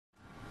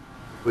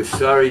was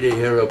sorry to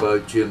hear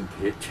about Jim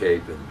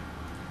Chapin.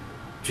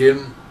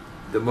 Jim,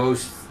 the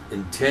most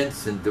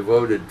intense and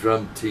devoted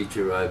drum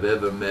teacher I've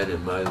ever met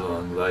in my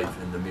long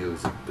life in the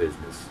music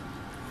business.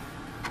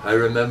 I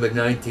remember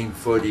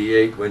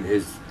 1948 when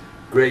his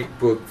great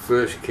book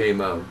first came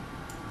out.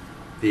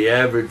 The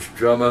average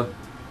drummer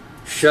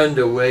shunned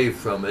away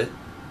from it.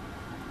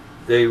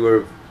 They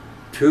were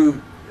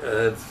too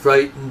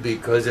frightened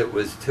because it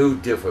was too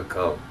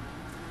difficult.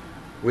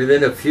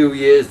 Within a few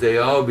years, they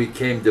all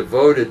became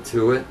devoted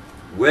to it,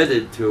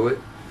 wedded to it,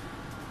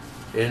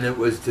 and it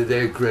was to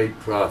their great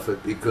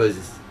profit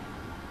because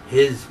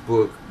his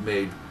book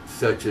made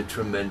such a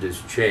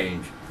tremendous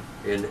change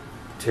in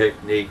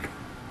technique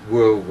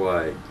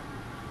worldwide.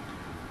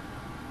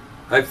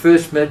 I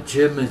first met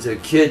Jim as a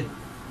kid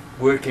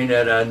working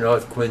at our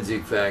North Quincy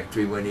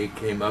factory when he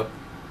came up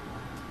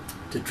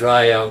to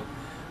try out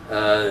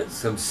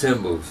some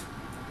cymbals.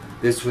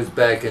 This was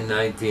back in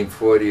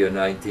 1940 or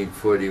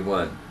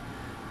 1941.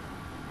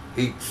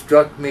 He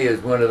struck me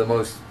as one of the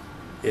most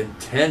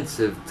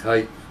intensive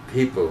type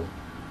people.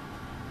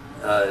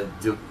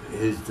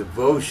 His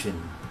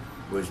devotion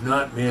was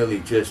not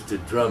merely just to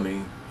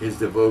drumming, his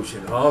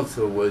devotion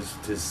also was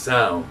to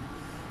sound.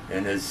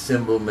 And as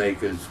cymbal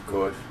makers, of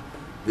course,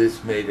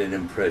 this made an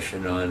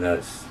impression on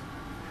us.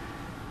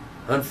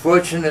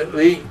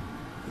 Unfortunately,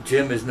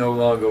 Jim is no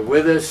longer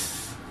with us,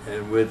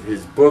 and with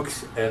his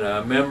books and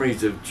our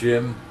memories of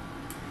Jim,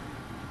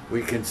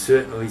 we can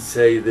certainly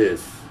say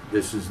this.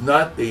 This is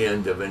not the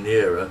end of an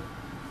era.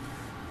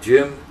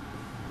 Jim,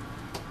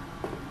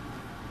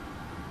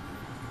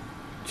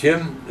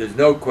 there's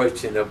no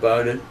question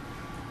about it,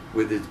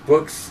 with his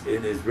books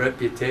and his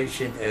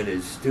reputation and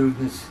his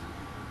students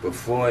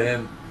before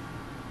him,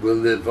 will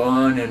live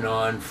on and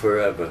on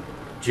forever.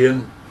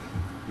 Jim,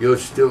 you're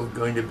still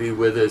going to be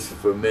with us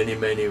for many,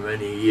 many,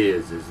 many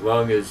years, as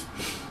long as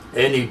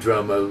any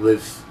drummer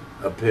lifts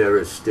a pair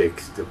of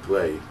sticks to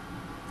play.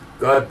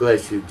 God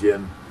bless you,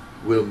 Jim.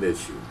 We'll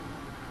miss you.